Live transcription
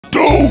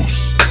D.O.C.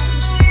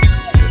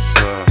 Yes,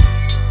 sir.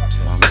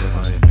 I'm living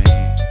with me.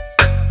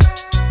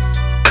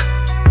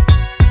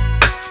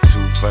 It's the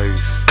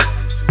two-face.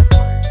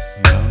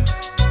 You know?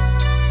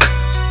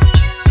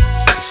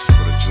 This is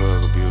for the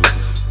drug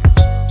abusers,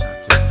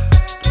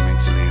 the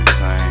mentally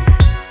insane.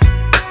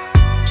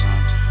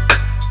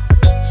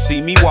 See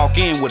me walk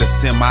in with a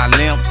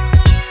semi-limp.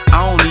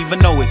 I don't even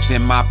know it's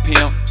in my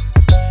pimp.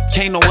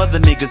 Can't no other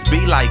niggas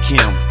be like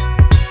him.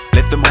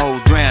 Let them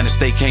hoes drown if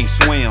they can't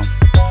swim.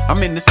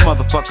 I'm in this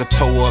motherfucker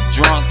toe up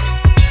drunk.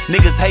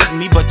 Niggas hating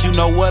me, but you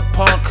know what,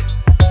 punk?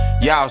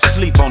 Y'all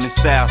sleep on this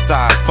south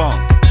side funk.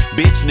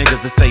 Bitch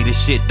niggas that say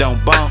this shit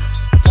don't bump.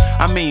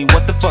 I mean,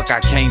 what the fuck,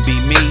 I can't be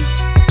me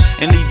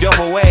and leave your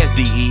hoe ass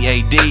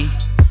D.E.A.D.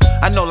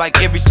 I know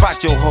like every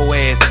spot your hoe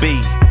ass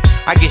be.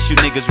 I guess you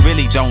niggas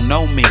really don't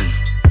know me.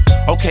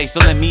 Okay, so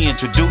let me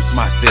introduce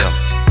myself.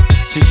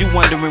 Since you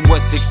wondering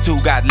what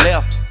 6'2" got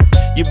left,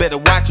 you better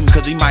watch him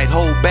cause he might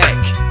hold back.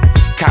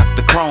 Cock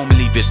the chrome and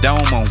leave your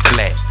dome on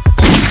flat.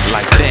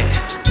 Like that.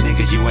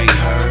 Nigga, you ain't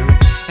heard.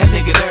 That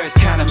nigga there is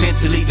kinda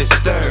mentally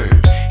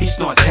disturbed. He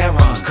snorts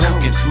heroin,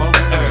 coke, and smokes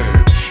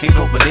herb, and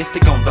go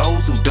ballistic on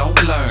those who don't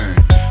learn.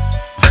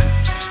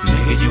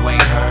 Nigga, you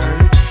ain't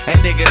heard. That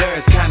nigga there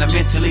is kinda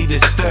mentally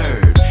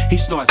disturbed. He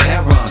snorts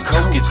heroin,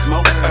 coke, and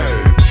smokes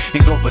herb,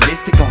 and go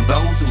ballistic on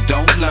those who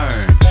don't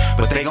learn.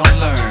 But they gon'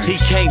 learn. He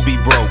can't be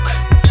broke.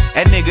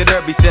 That nigga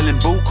there be selling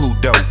buku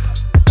dope.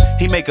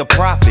 He make a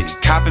profit,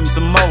 cop him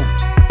some more.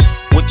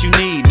 What you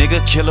need, nigga?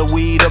 Killer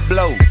weed or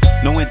blow?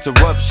 No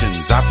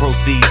interruptions, I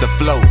proceed to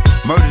flow.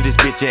 Murder this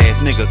bitch ass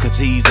nigga cause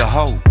he's a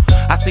hoe.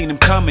 I seen him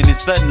coming and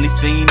suddenly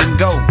seen him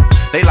go.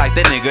 They like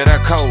that nigga, they're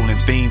cold and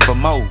fiend for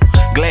more.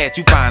 Glad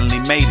you finally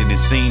made it and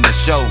seen the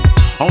show.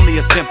 Only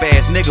a simp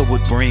ass nigga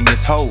would bring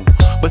his hoe.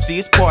 But see,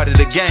 it's part of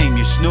the game,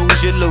 you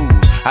snooze, you lose.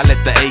 I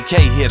let the AK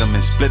hit him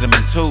and split him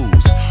in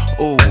twos.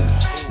 Ooh,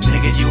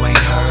 nigga, you ain't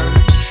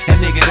heard. That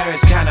nigga there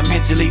is kinda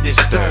mentally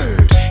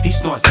disturbed. He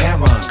snorts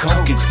heroin,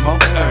 coke, and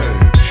smokes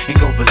herb, and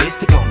go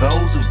ballistic on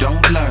those who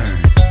don't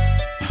learn.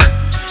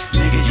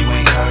 Nigga, you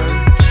ain't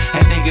heard.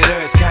 That nigga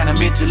there is kinda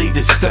mentally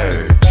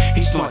disturbed.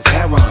 He snorts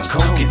heroin,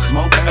 coke, and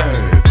smokes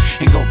herb,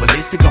 and go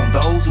ballistic on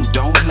those who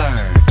don't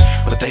learn.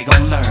 But they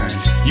gon' learn.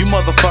 You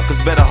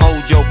motherfuckers better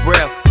hold your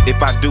breath,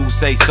 if I do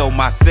say so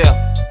myself.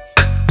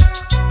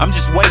 I'm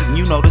just waiting,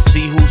 you know, to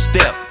see who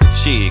step.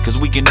 Shit, cause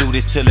we can do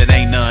this till it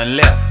ain't none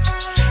left.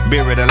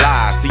 Buried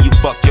alive, see you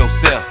fucked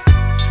yourself.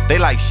 They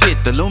like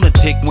shit, the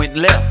lunatic went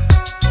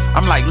left.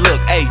 I'm like, look,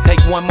 hey, take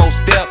one more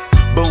step.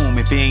 Boom,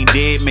 if he ain't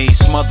dead, me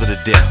smother to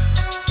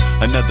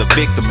death. Another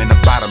victim in the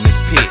bottomless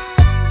pit.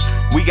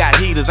 We got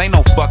heaters, ain't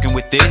no fucking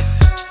with this.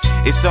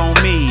 It's on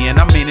me and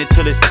I'm in it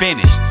till it's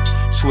finished.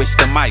 Switch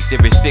the mics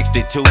every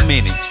 62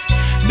 minutes.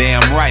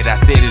 Damn right, I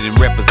said it and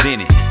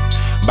represented.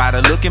 By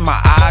the look in my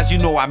eyes, you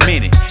know I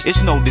meant it.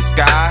 It's no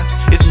disguise,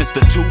 it's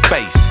Mr.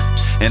 Two-Face.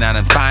 And I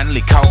done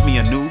finally caught me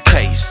a new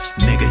case.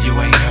 Nigga, you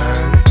ain't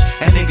heard.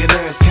 That nigga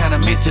there is kinda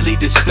mentally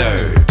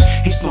disturbed.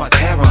 He snorts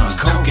heroin,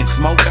 coke, and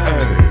smokes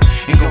herb,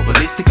 and go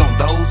ballistic on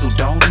those who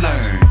don't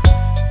learn.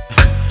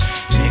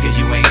 Nigga,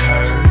 you ain't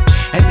heard.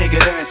 That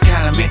nigga there is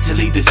kinda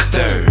mentally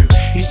disturbed.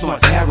 He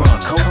snorts heroin,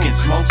 coke, and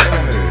smokes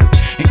herb,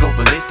 and go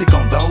ballistic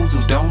on those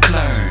who don't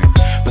learn.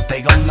 But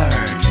they gon'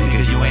 learn.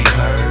 Nigga, you ain't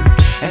heard.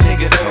 That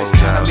nigga there is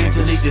kinda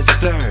mentally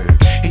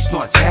disturbed. He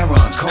snorts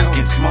heroin, coke,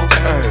 and smokes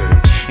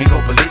herb, and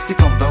go ballistic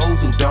on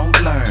those who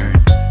don't learn.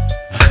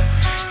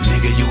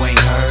 Nigga, you ain't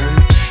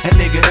heard. That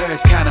nigga there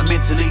is kinda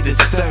mentally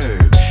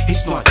disturbed. He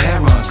snorts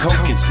heroin,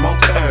 coke, and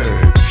smokes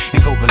herb,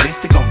 and go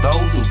ballistic on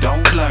those who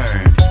don't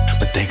learn.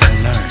 But they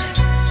gon' learn.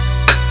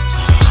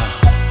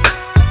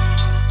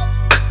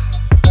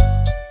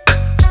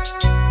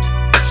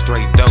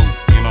 Straight dope,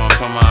 you know what I'm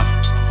talking about?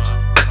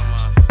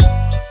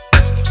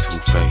 It's the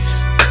Two-Face.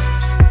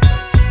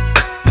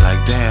 You're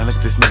like, damn, look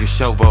at this nigga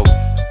showboat.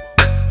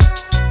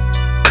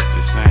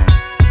 Just saying.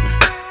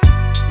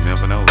 You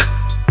never know.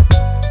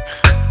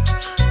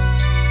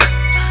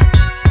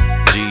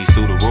 G's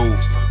through the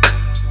roof.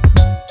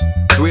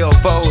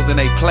 304s in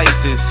they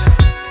places.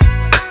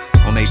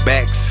 On they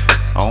backs,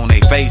 or on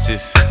they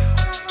faces.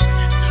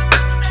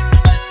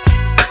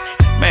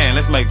 Man,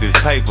 let's make this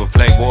paper,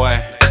 playboy.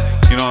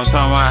 You know what I'm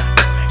talking about?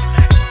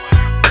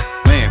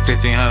 Man,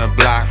 1500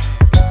 block.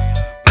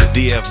 The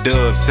DF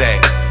Dub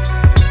sack.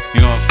 You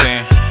know what I'm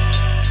saying?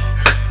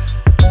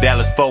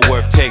 Dallas, Fort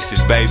Worth,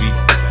 Texas, baby.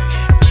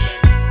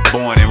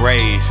 Born and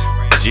raised.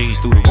 G's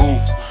through the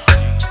roof.